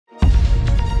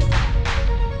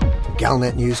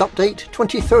Galnet News Update,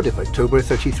 23rd of October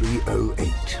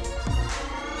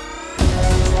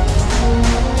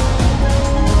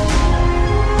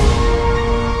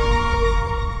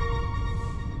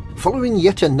 3308. Following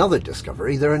yet another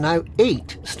discovery, there are now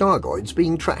 8 Stargoids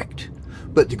being tracked.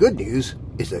 But the good news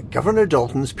is that Governor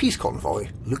Dalton's peace convoy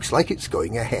looks like it's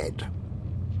going ahead.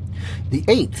 The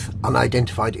 8th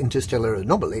unidentified interstellar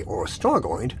anomaly, or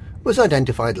Stargoid, was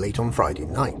identified late on Friday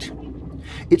night.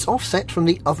 It's offset from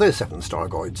the other 7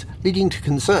 Stargoids, leading to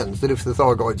concerns that if the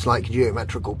Stargoids like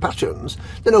geometrical patterns,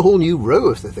 then a whole new row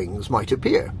of the things might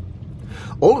appear.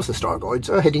 All of the Stargoids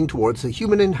are heading towards the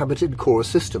human-inhabited core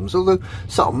systems, although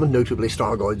some, notably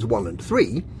Stargoids 1 and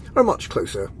 3, are much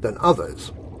closer than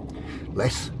others.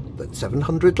 Less than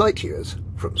 700 light-years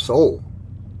from Sol.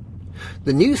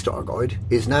 The new Stargoid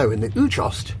is now in the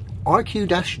Uchost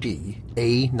RQ-D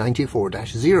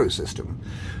A94-0 system,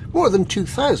 more than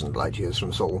 2,000 light-years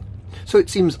from Sol, so it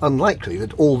seems unlikely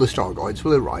that all the Stargoids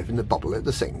will arrive in the bubble at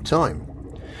the same time.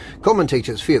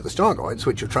 Commentators fear the Stargoids,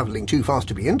 which are travelling too fast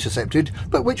to be intercepted,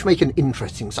 but which make an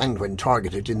interesting sound when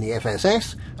targeted in the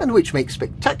FSS, and which make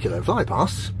spectacular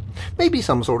flypasts, may be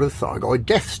some sort of Thargoid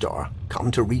Death Star, come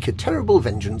to wreak a terrible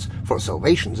vengeance for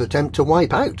Salvation's attempt to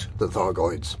wipe out the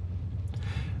Thargoids.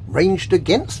 Ranged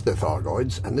against the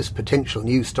Thargoids and this potential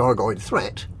new Stargoid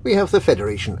threat, we have the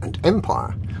Federation and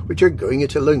Empire, which are going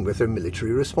it alone with their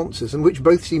military responses, and which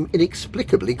both seem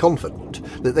inexplicably confident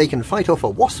that they can fight off a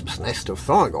wasp's nest of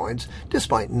Thargoids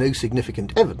despite no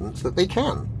significant evidence that they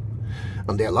can.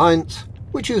 And the Alliance,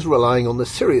 which is relying on the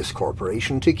Sirius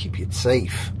Corporation to keep it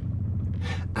safe.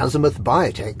 Azimuth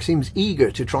Biotech seems eager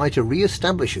to try to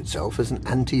re-establish itself as an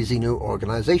anti-Xeno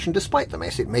organisation despite the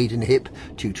mess it made in HIP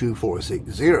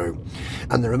 22460,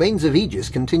 and the remains of Aegis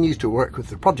continues to work with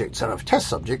the Project Seraph test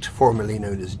subject, formerly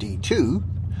known as D2,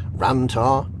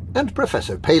 Ramtar, and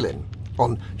Professor Palin,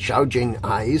 on Xiaojing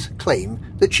Ai's claim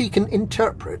that she can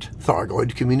interpret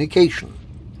Thargoid communication.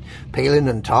 Palin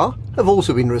and Tar have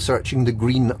also been researching the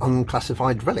green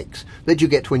unclassified relics that you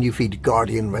get when you feed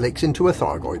Guardian relics into a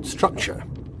Thargoid structure.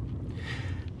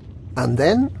 And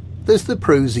then there's the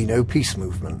pro-Xeno peace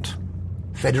movement.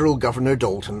 Federal Governor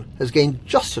Dalton has gained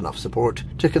just enough support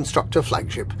to construct a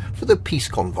flagship for the peace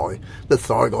convoy the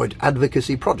Thargoid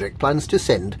Advocacy Project plans to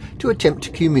send to attempt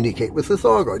to communicate with the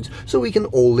Thargoids so we can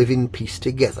all live in peace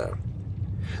together.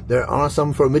 There are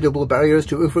some formidable barriers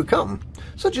to overcome,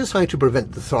 such as how to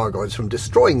prevent the Thargoids from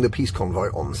destroying the peace convoy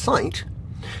on site,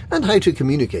 and how to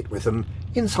communicate with them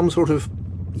in some sort of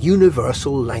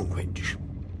universal language.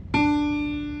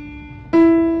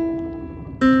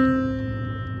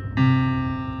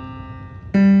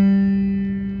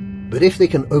 But if they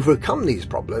can overcome these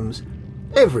problems,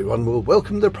 everyone will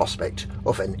welcome the prospect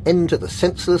of an end to the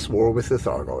senseless war with the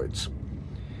Thargoids.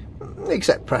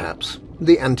 Except, perhaps,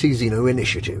 the Anti-Xeno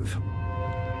Initiative.